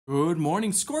Good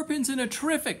morning, Scorpions, and a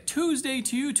terrific Tuesday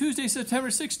to you, Tuesday,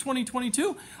 September 6,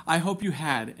 2022. I hope you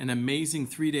had an amazing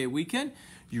 3-day weekend.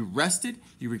 You rested,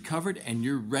 you recovered, and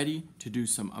you're ready to do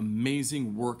some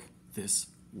amazing work this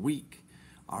week.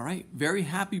 All right, very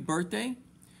happy birthday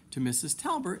to Mrs.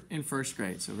 Talbert in first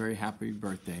grade. So very happy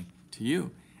birthday to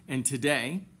you. And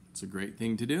today, it's a great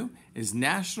thing to do, is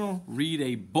National Read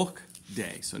a Book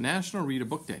Day. So National Read a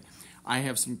Book Day. I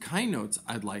have some kind notes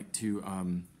I'd like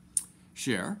to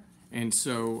share. And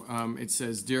so it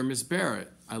says, Dear Miss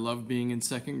Barrett, I love being in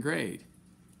second grade.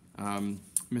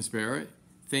 Miss Barrett,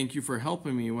 thank you for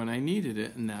helping me when I needed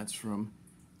it. And that's from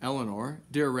Eleanor.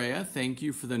 Dear Rhea, thank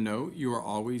you for the note. You are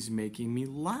always making me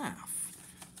laugh.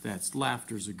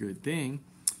 Laughter's a good thing.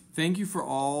 Thank you for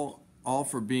all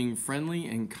for being friendly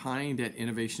and kind at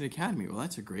Innovation Academy. Well,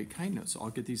 that's a great kind note. So I'll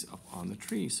get these up on the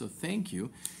tree. So thank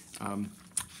you.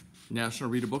 National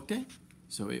Read a Book Day.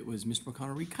 So it was Mr.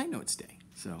 McConnell Read Kind Notes Day.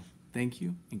 So thank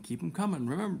you, and keep them coming.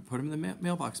 Remember, put them in the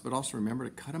mailbox, but also remember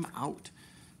to cut them out,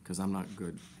 because I'm not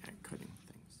good at cutting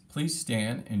things. Please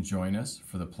stand and join us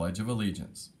for the Pledge of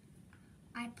Allegiance.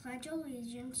 I pledge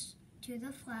allegiance to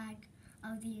the flag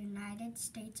of the United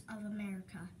States of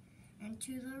America and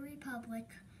to the republic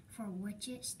for which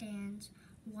it stands,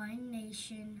 one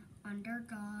nation, under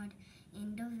God,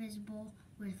 indivisible,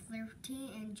 with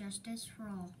liberty and justice for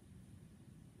all.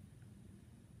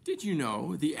 Did you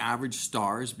know the average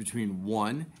star is between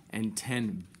 1 and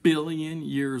 10 billion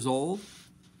years old?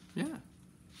 Yeah.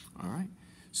 All right.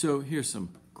 So here's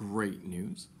some great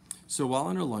news. So while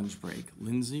on her lunch break,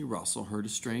 Lindsay Russell heard a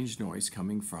strange noise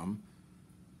coming from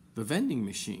the vending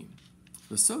machine,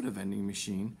 the soda vending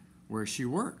machine where she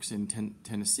works in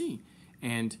Tennessee.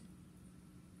 And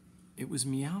it was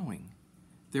meowing.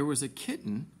 There was a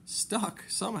kitten stuck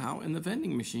somehow in the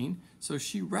vending machine, so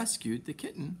she rescued the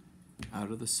kitten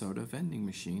out of the soda vending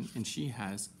machine, and she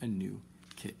has a new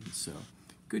kitten. So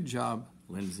good job,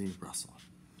 Lindsay Russell.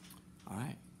 All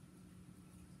right.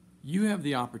 You have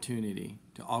the opportunity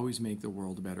to always make the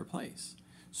world a better place.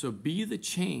 So be the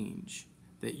change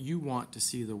that you want to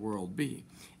see the world be.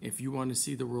 If you want to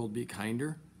see the world be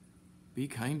kinder, be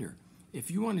kinder.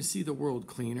 If you want to see the world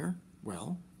cleaner,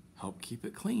 well, help keep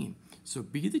it clean. So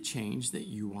be the change that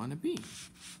you want to be.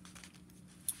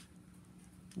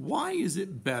 Why is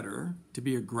it better to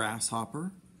be a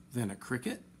grasshopper than a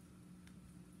cricket?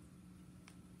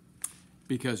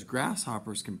 Because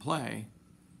grasshoppers can play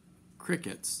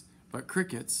crickets, but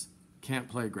crickets can't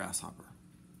play grasshopper.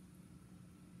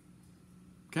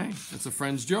 Okay, that's a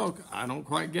friend's joke. I don't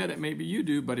quite get it. Maybe you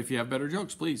do, but if you have better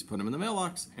jokes, please put them in the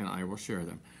mailbox and I will share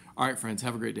them. All right, friends,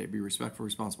 have a great day. Be respectful,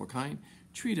 responsible, kind.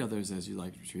 Treat others as you'd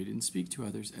like to be treated and speak to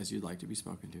others as you'd like to be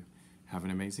spoken to. Have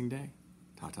an amazing day.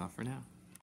 Ta-ta for now.